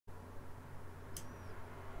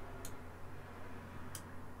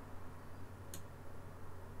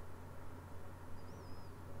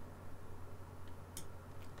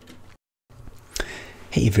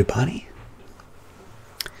Hey everybody.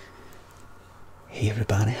 Hey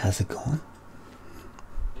everybody, how's it going?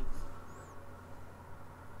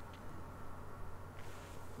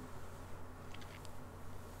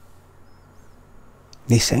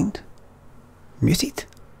 They sound muted.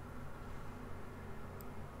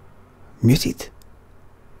 Muted?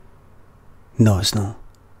 No, it's not.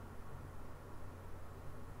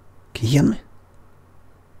 Can you hear me?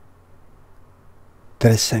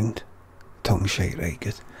 There is sound. Tongue shite, right,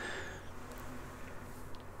 good.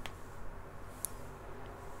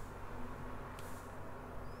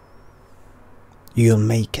 Your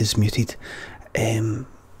mic is muted.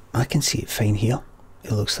 I can see it fine here.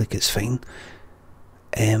 It looks like it's fine.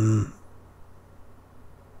 I'm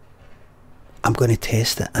going to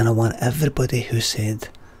test it, and I want everybody who said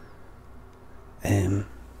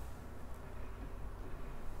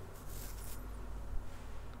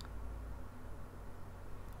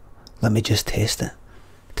let me just test it.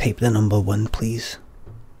 Type the number 1, please.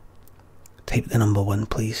 Type the number 1,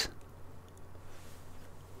 please.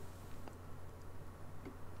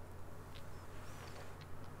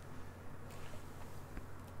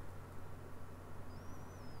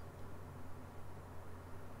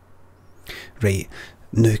 Right,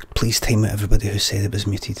 now please time out everybody who said it was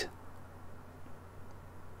muted.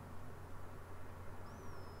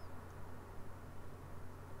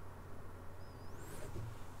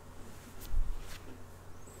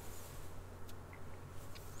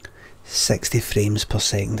 "60 frames per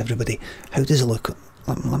second, everybody. How does it look?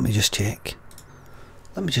 Let me just check.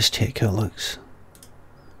 Let me just check how it looks.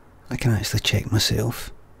 I can actually check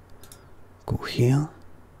myself. Go here.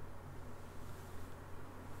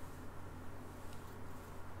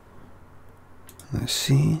 Let's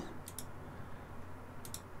see.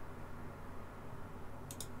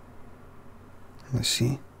 Let's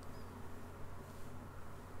see.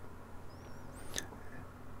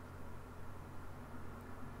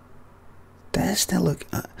 Does that look?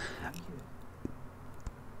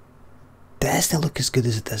 Does that look as good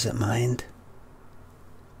as it does at my end?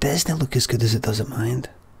 Does that look as good as it does at my end?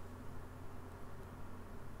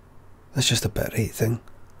 That's just a bit right thing.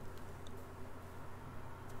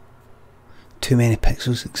 Too many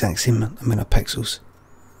pixels, exact same amount of pixels.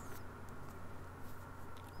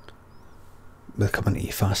 They're coming at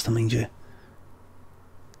you faster, mind you.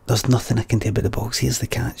 There's nothing I can do about the box. Here's the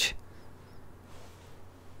catch.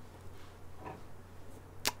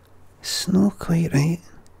 It's not quite right.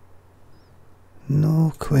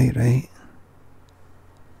 No, quite right.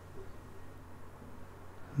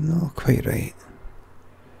 No, quite right.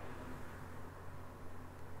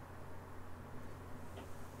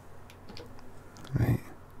 Right.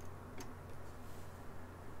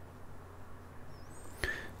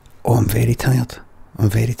 Oh, I'm very tired. I'm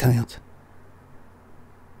very tired.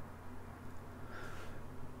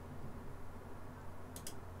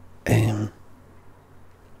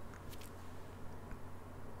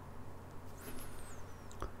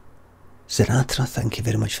 Zeratra, thank you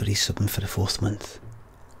very much for resubbing for the 4th month.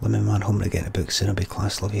 Limmy man, home to get a book soon. I'll be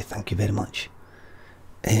class, love you. Thank you very much.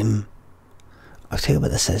 I'll tell you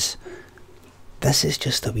what this is. This is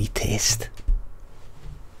just a wee test.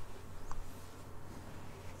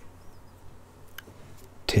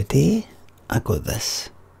 Today, I got this.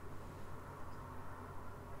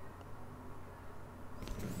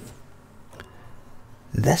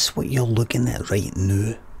 This what you're looking at right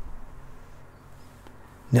now.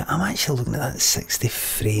 Now, I'm actually looking at that 60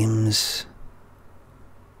 frames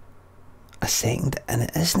a second, and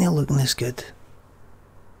it isn't looking as good.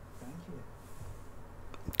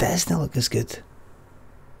 It doesn't look as good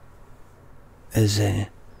as, I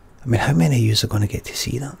mean, how many of you are going to get to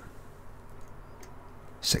see that?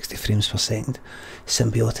 60 frames per second.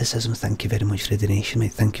 Symbioticism, thank you very much for the donation,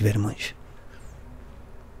 mate. Thank you very much.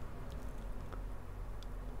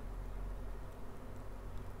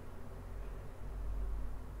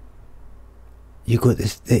 You got the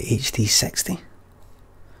HD 60?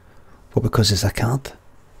 Well, because it's a card.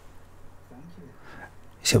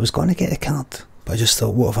 See, I was going to get a card, but I just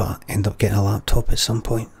thought, what if I end up getting a laptop at some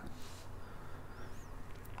point?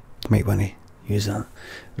 Might want to use that.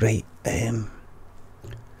 Right,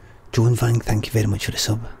 Joan Vang, thank you very much for the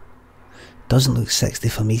sub. Doesn't look 60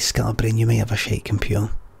 for me, Scatterbrain. You might have a shite computer.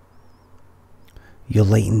 Your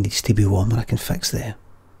lighting needs to be warmer. I can fix the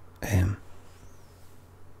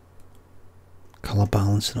colour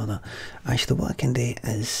balance and all that. Actually, what I can do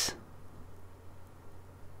is,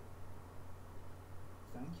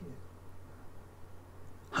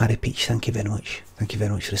 Harry Peach, thank you very much. Thank you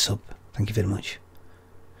very much for the sub. Thank you very much.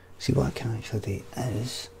 See, what I can actually do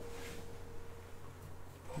is,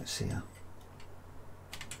 let's see,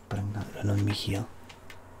 bring that in on me here.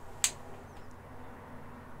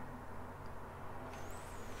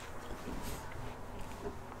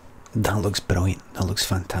 That looks brilliant. That looks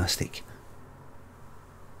fantastic.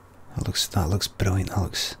 That looks brilliant. That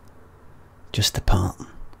looks just the part.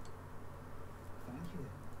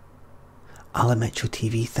 Ali Mitchell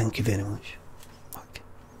TV, thank you very much. Fuck.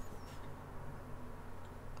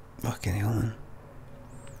 Fucking hell, man.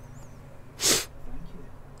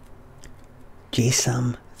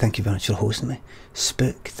 J-Sam, thank you very much for hosting me.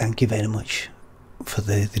 Spook, thank you very much for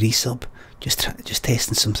the resub. Just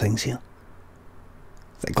testing some things here.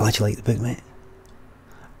 Glad you like the book, mate.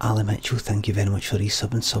 Ali Mitchell, thank you very much for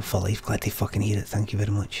resubbing. Sub for life, glad to fucking hear it, thank you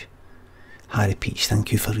very much. Harry Peach,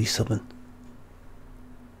 thank you for resubbing.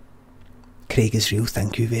 Craig is real,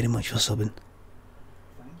 thank you very much for subbing.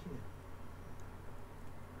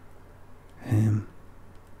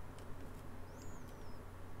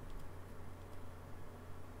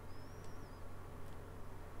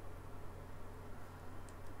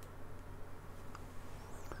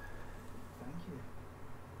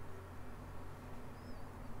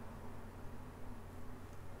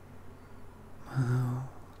 Wow,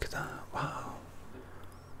 look at that, wow.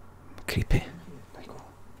 Creepy.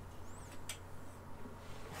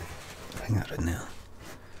 Hang that right now.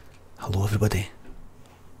 Hello everybody.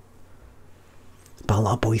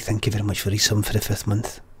 Ballard Boy, thank you very much for resubbing for the 5th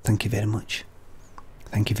month. Thank you very much.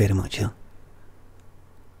 Thank you very much, yeah.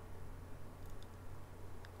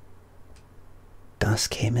 Das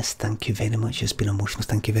Chemist, thank you very much. It's been emotional.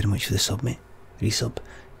 Thank you very much for the sub, mate. Resub.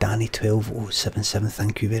 Danny12077,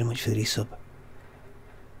 thank you very much for the resub.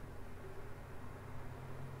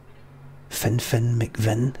 Fin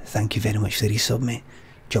McVin, thank you very much for the resub, mate.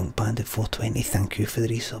 Junk Bandit 420, thank you for the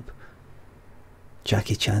resub.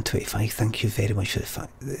 Jackie Chan 25, thank you very much for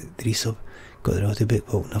the resub. Got the audiobook,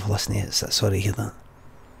 but never listen to it, so sorry to hear that.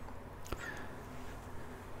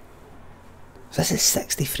 So this is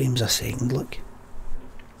 60 frames a second, look.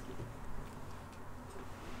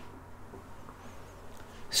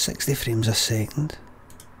 60 frames a second.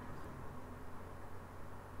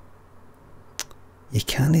 You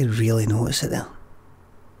can't really notice it there.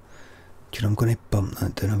 Do you know, I'm going to bump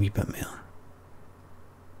that down a wee bit more.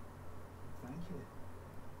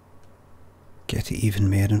 Get it even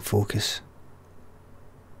more in focus.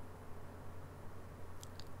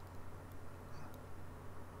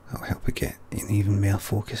 That'll help it get in even more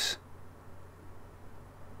focus.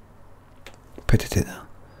 Put it there.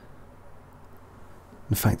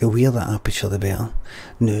 In fact, the weirder the aperture, the better.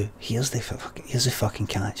 Now, here's the fucking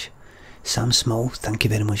catch. Sam Small, thank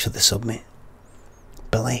you very much for the sub, mate.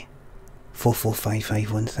 Billy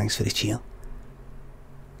 44551, thanks for the cheer.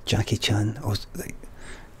 Jackie Chan,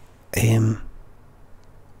 the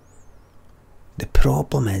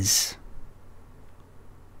problem is,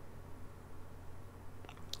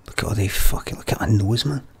 look at all the fucking, look at my nose,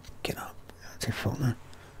 man. Get up, get out the fuck, man.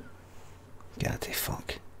 Get out the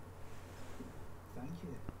fuck. Thank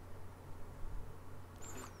you.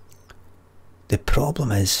 The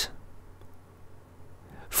problem is,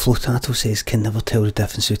 Flotato says can never tell the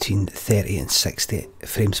difference between 30 and 60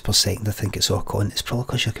 frames per second. I think it's all con. It's probably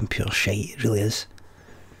because your computer's shite, it really is.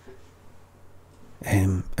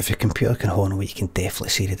 If your computer can hold away, you can definitely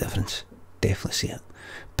see the difference. Definitely see it.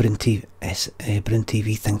 Bryn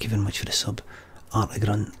TV, thank you very much for the sub.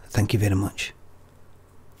 Artigrunt, thank you very much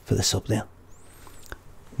for the sub there.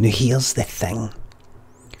 Now here's the thing.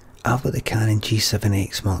 I've got the Canon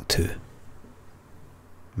G7X Mark II.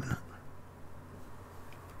 A minute.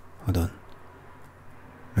 Hold on.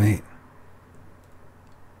 Right.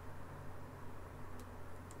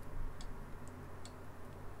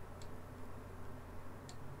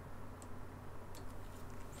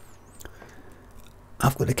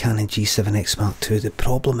 I've got the Canon G7X Mark II. The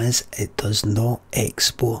problem is it does not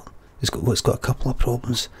export. It's got a couple of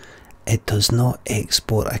problems. It does not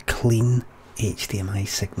export a clean HDMI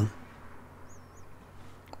signal.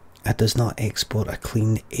 It does not export a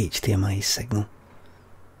clean HDMI signal.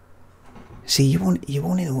 See, you won't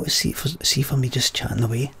notice. See for me just chatting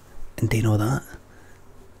away and doing all that.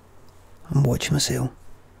 I'm watching myself.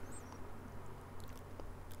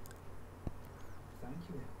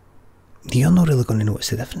 You're not really going to notice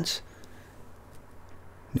the difference.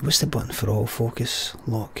 What's the button for all focus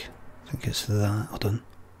lock? I think it's that. Hold on.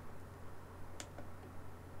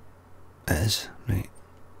 It is, right.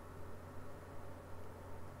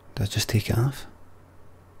 Did I just take it off?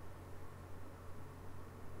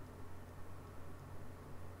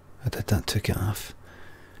 I did that, took it off.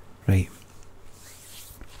 Right.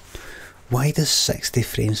 Why does 60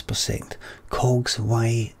 frames per second? Cogs,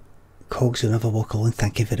 why? Cogs will never walk alone,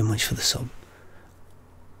 thank you very much for the sub.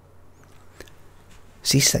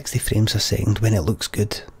 See 60 frames a second when it looks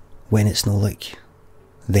good, when it's no like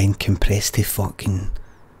then compressed to fucking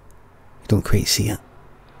don't quite see it.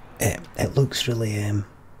 It looks really,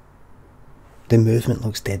 the movement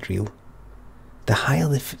looks dead real. The higher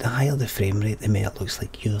the frame rate, the more it looks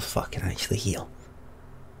like you're fucking actually here.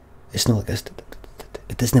 It's not like this.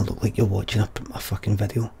 It doesn't look like you're watching a fucking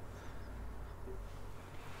video.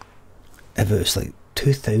 If it was like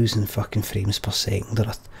 2,000 fucking frames per second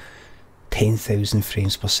or 10,000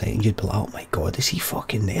 frames per second, you'd be like, oh my god, is he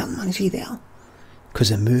fucking there, man? Is he there? Because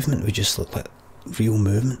the movement would just look like real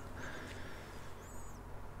movement.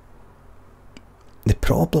 The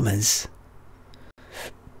problem is,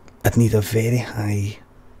 I'd need a very high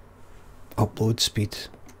upload speed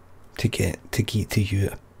to get to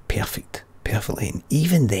you perfectly, and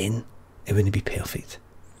even then, it wouldn't be perfect.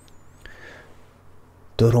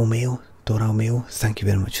 Doralmail, thank you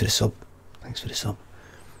very much for the sub. Thanks for the sub.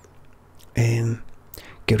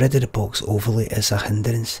 Get rid of the box overlay as a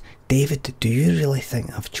hindrance. David, do you really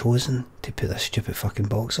think I've chosen to put this stupid fucking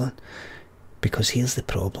box on? Because here's the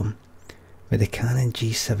problem. With the Canon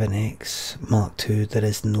G7X Mark II, there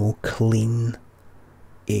is no clean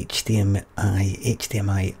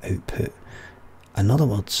HDMI output. In other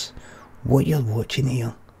words, what you're watching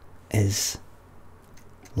here is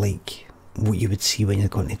like what you would see when you're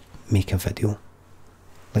going to make a video,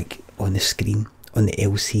 like on the screen, on the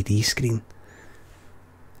LCD screen,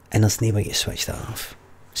 and there's no way you switch that off.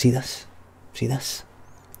 See this? See this?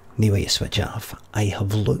 No way you switch it off. I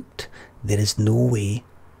have looked, there is no way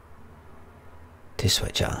to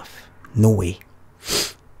switch it off. No way.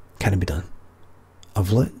 Can't be done.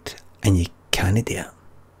 I've looked and you can't do it.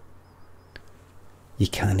 You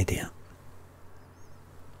can't do it.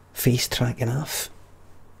 Face tracking off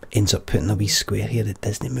ends up putting a wee square here that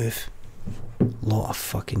doesn't move. Lot of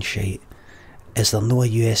fucking shite. Is there no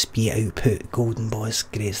USB output? Golden boys,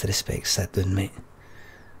 greatest respect, sit down mate.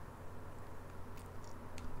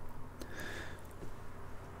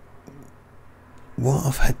 What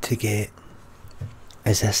I've had to get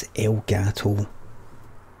is this Elgato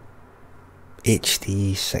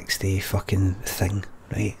HD 60 fucking thing,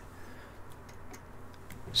 right?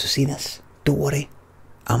 So see this? Don't worry,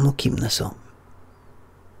 I'm not keeping this up.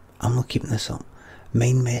 I'm not keeping this up.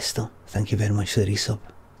 Mindmaster, thank you very much for the resub.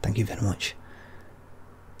 Thank you very much.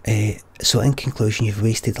 So in conclusion, you've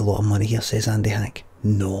wasted a lot of money here, says Andy Hack.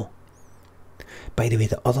 No. By the way,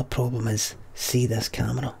 the other problem is, see this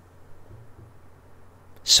camera?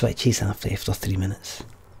 Switches after 3 minutes.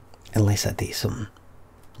 Unless I do something.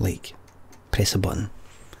 Like, press a button.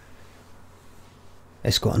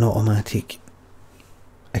 It's got an automatic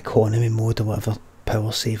economy mode or whatever,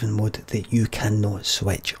 power saving mode that you cannot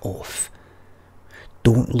switch off.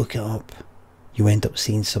 Don't look it up. You end up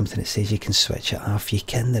seeing something that says you can switch it off. You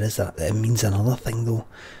can, there is that. It means another thing though.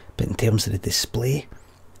 But in terms of the display,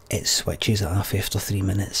 it switches it off after 3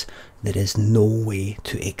 minutes. There is no way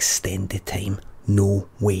to extend the time. No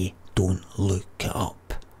way. Don't look it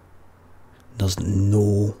up. There's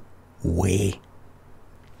no way.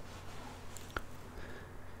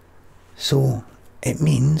 So it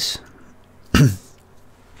means that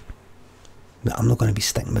I'm not going to be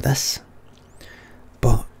sticking with this.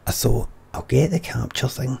 But I thought I'll get the capture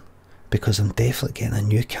thing because I'm definitely getting a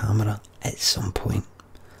new camera at some point.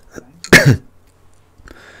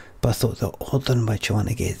 But I thought the order in which I want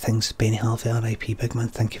to get things, Benny Harvey, RIP, big man,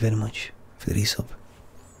 thank you very much for the resub.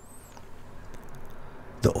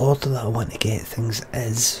 The order that I want to get things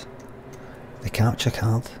is the capture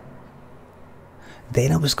card.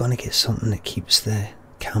 Then I was going to get something that keeps the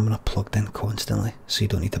camera plugged in constantly so you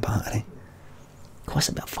don't need a battery. Costs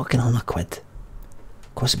about fucking £100.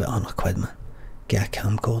 Costs about £100, man. Get a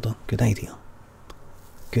camcorder. Good idea.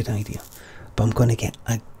 Good idea. But I'm going to get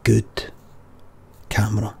a good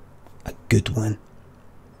camera. A good one.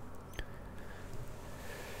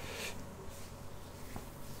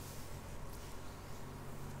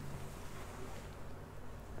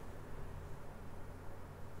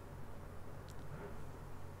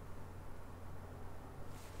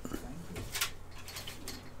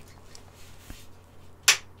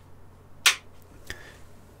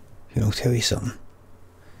 You know, I'll tell you something.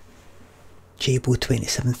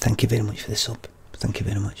 Jabo27, thank you very much for the sub. Thank you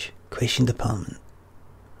very much. Question department.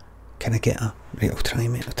 Can I get a... Right, I'll try,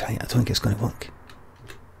 mate, I'll try. I don't think it's going to work.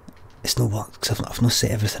 It's no work, because I've not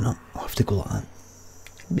set everything up. I'll have to go like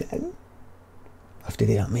that. I have to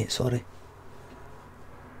do that, mate, sorry.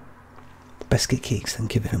 Biscuit cakes,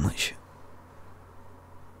 thank you very much.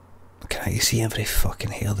 Can I see every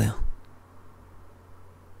fucking hair there?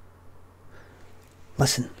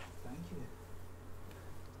 Listen.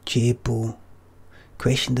 Jabo.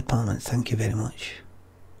 Question department, thank you very much.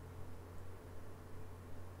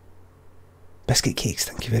 Biscuit cakes,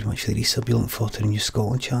 thank you very much for the resub. You looking forward to the new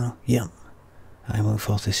Scotland channel? Yeah, I'm looking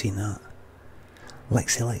forward to seeing that.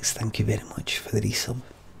 Lex, thank you very much for the resub.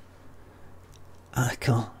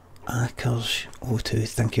 Akers02,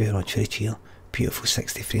 thank you very much for the cheer. Beautiful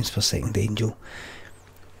 60 frames per second, Angel.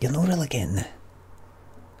 You're not really getting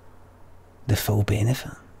the full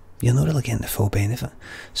benefit. You're not really getting the full benefit.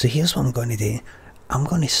 So here's what I'm going to do. I'm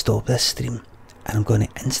going to stop this stream and I'm going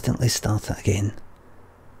to instantly start it again.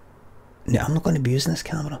 Now, I'm not going to be using this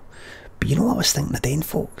camera. But you know what I was thinking of then,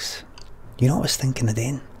 folks? You know what I was thinking of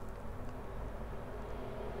then?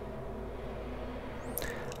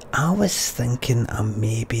 I was thinking of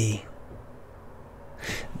maybe...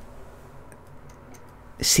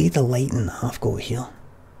 See the lighting that I've got here?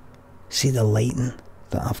 See the lighting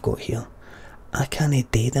that I've got here? I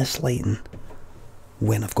can't do this lighting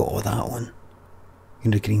when I've got all that on.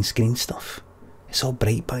 You know, the green screen stuff. It's all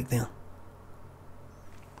bright back there.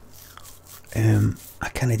 I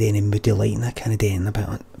can't do any moody lighting. I can't do anything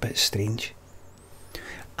a bit strange.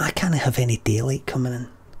 I can't have any daylight coming in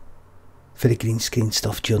for the green screen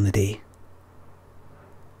stuff during the day.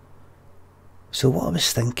 So what I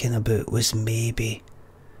was thinking about was maybe,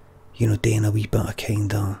 you know, doing a wee bit of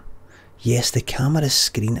kind of... Yes, the camera's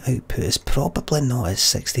screen output is probably not at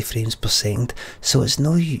 60 frames per second, so it's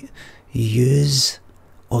no use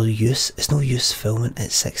filming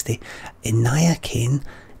at 60. In Naya Kane,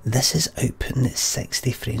 this is outputting at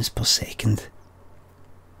 60 frames per second.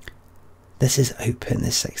 This is outputting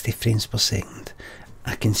at 60 frames per second.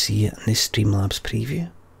 I can see it in the Streamlabs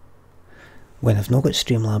preview. When I've not got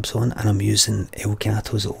Streamlabs on and I'm using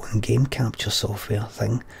Elgato's own game capture software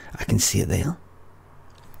thing, I can see it there.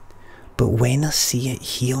 But when I see it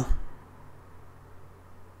here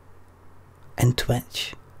in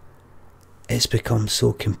Twitch, it's become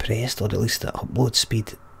so compressed, or at least the upload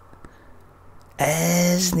speed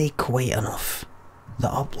isn't quite enough. The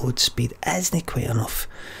upload speed isn't quite enough,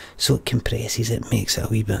 so it compresses it, makes it a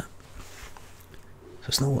wee bit.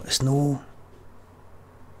 So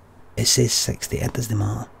it says 60, it doesn't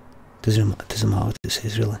matter. It doesn't matter what it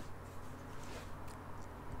says really.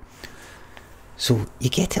 So you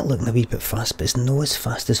get it looking a wee bit fast, but it's not as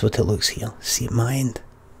fast as what it looks here. See at my end,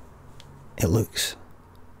 it looks...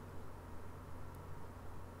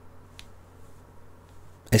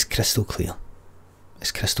 It's crystal clear.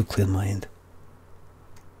 It's crystal clear in my end.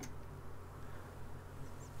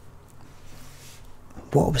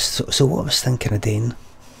 What I was thinking of doing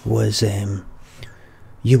was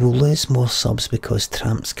you will lose more subs because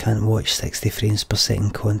tramps can't watch 60 frames per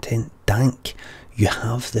second content. Dank, you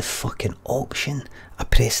have the fucking option. I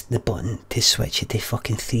pressed the button to switch it to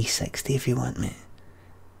fucking 360 if you want me.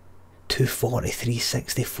 240,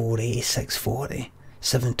 360, 480, 640,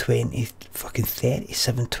 720, fucking 30,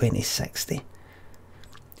 720, 60,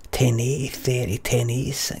 1080, 30,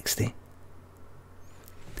 1080, 60.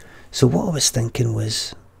 So what I was thinking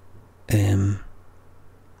was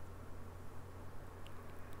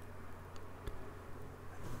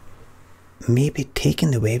maybe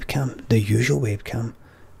taking the webcam, the usual webcam,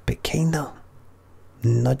 but kinda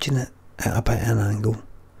nudging it at a bit of an angle,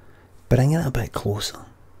 bringing it a bit closer,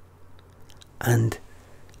 and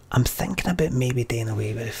I'm thinking about maybe doing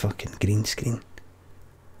away with the fucking green screen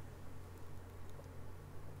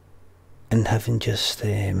and having just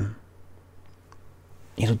you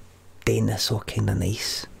know, doing this all kinda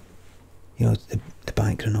nice, you know, the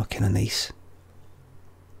background all kinda nice.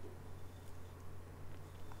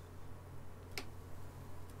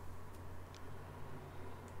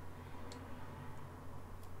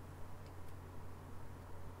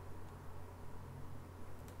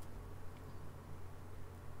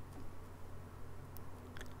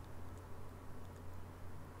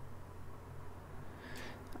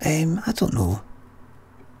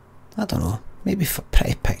 I don't know, maybe for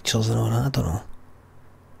pretty pictures and all that, I don't know.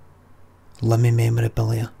 Limmy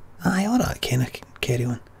memorabilia. Aye, alright, can I carry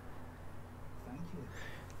on?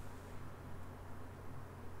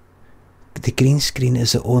 The green screen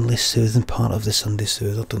is the only soothing part of the Sunday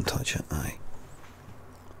Soother, don't touch it, aye.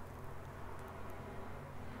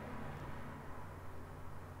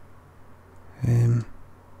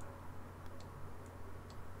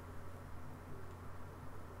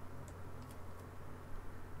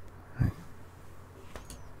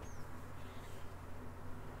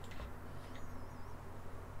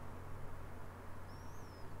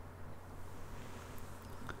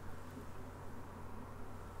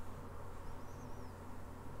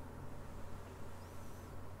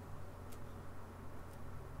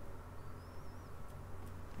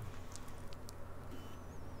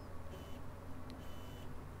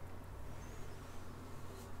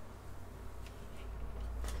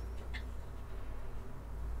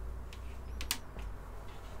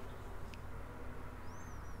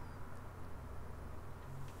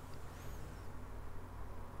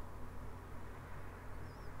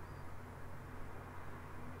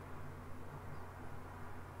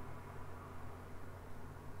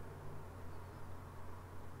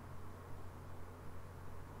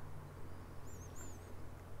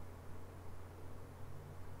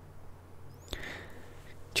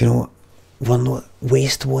 Do you know what? We're not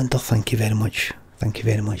Waste Wonder, thank you very much. Thank you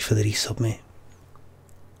very much for the resub, mate.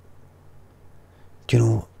 Do you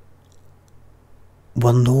know,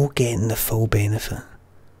 we're not getting the full benefit.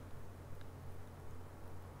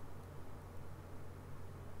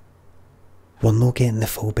 We're not getting the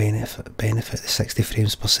full benefit of the 60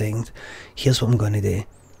 frames per second. Here's what I'm going to do.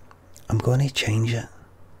 I'm going to change it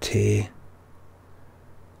to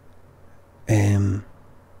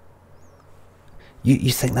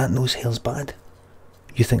you think that nose hair's bad?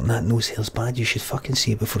 You think that nose hair's bad? You should fucking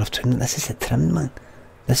see it before I've trimmed it. This is it trimmed, man.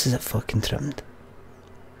 This is it fucking trimmed.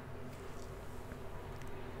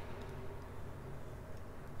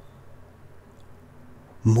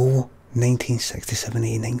 Mo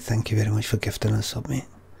 196789, thank you very much for gifting us up, mate.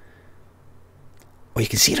 Oh, you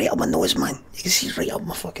can see right up my nose, man. You can see right up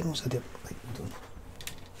my fucking nose. I do. Like, hold on.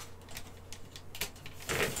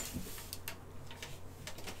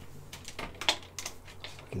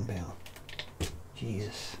 Fucking better.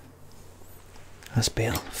 Jesus. That's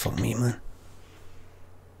better. Fuck me, man.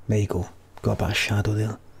 There you go. Got a bit of shadow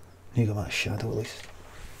there. You got a bit of shadow at least.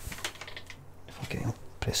 Fucking hell.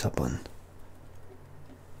 Press that button.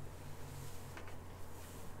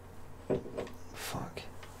 Fuck.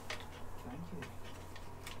 Thank you.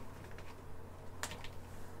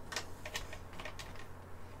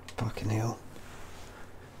 Fucking hell.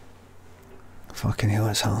 Fucking hell,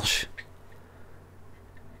 that's harsh.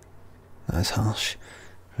 That's harsh.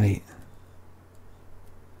 Right.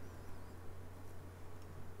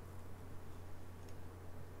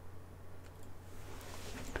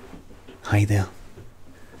 Hi there.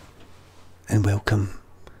 And welcome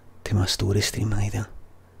to my story stream. Hi there.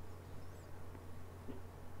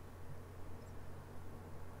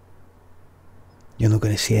 You're not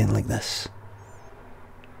going to see anything like this.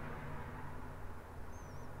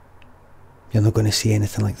 You're not going to see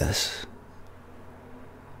anything like this.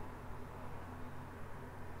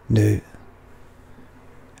 Now,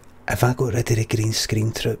 if I got rid of the green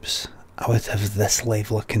screen troops, I would have this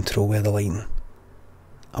level of control with the lighting.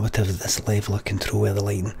 I would have this level of control with the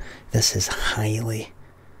lighting. This is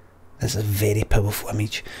a very powerful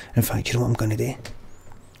image. In fact, you know what I'm going to do?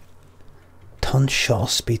 Turn shutter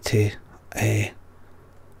speed to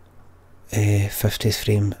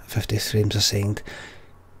 50 frames a second.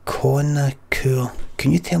 Kinda cool.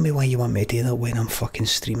 Can you tell me why you want me to do that when I'm fucking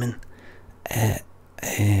streaming at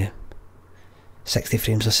 60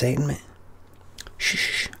 frames a second, mate?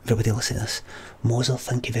 Shh, everybody listen to this. Moser,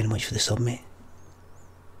 thank you very much for the sub, mate.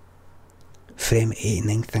 Frame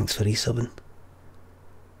 89, thanks for resubbing.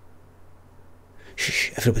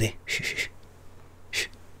 Shh, everybody. Shh.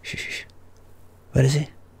 Where is he?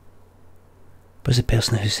 Where's the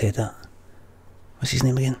person who said that? What's his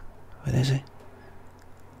name again? Where is he?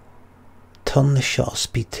 Turn the shutter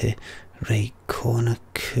speed to right. Corner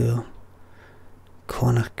cool,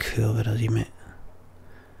 where are you, mate?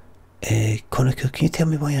 Corner cool, can you tell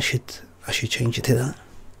me why I should change it to that?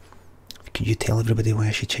 Can you tell everybody why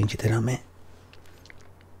I should change it to that, mate?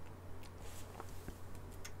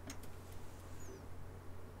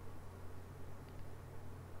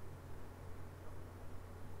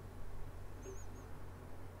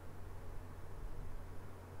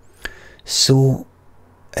 So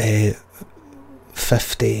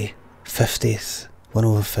 50th 1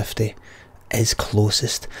 over 50 is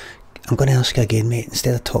closest. I'm going to ask you again, mate,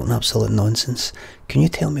 instead of talking absolute nonsense, can you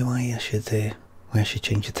tell me why I should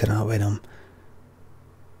change it to that when I'm...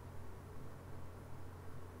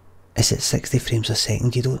 Is it 60 frames a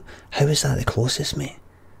second? You don't... How is that the closest, mate?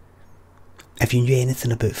 If you knew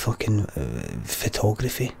anything about fucking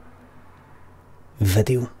photography,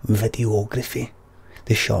 videography,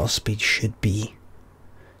 the shutter speed should be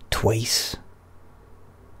twice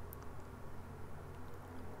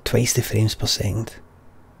the frames per second.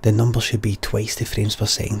 The number should be twice the frames per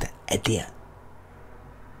second. Idiot.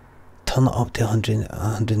 Turn it up to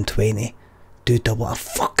 120. Do double. I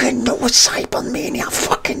fucking know, Cybermania. I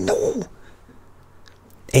fucking know.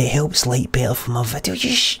 It helps light better for my video. You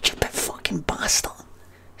stupid fucking bastard.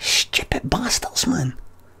 Stupid bastards, man.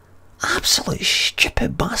 Absolute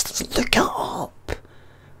stupid bastards. Look it up.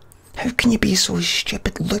 How can you be so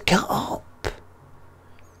stupid? Look it up.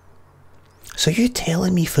 So you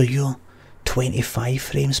telling me for your 25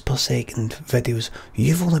 frames per second videos,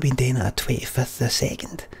 you've only been doing it at 25th a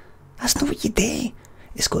second? That's not what you do.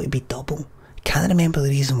 It's got to be double. Can't remember the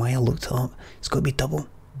reason why I looked it up. It's got to be double.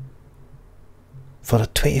 For a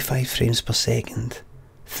 25 frames per second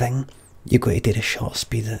thing, you've got to do the shutter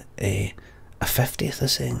speed at a 50th a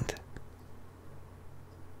second.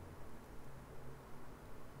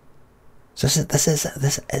 So this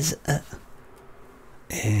is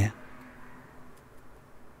it.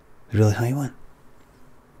 The really high one.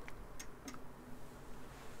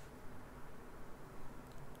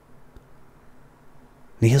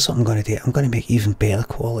 Now here's what I'm going to do. I'm going to make even better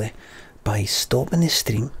quality by stopping the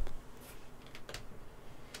stream.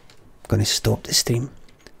 I'm going to stop the stream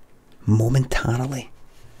momentarily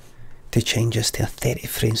to change this to a 30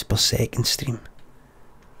 frames per second stream.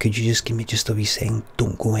 Could you just give me just a wee second?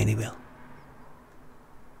 Don't go anywhere.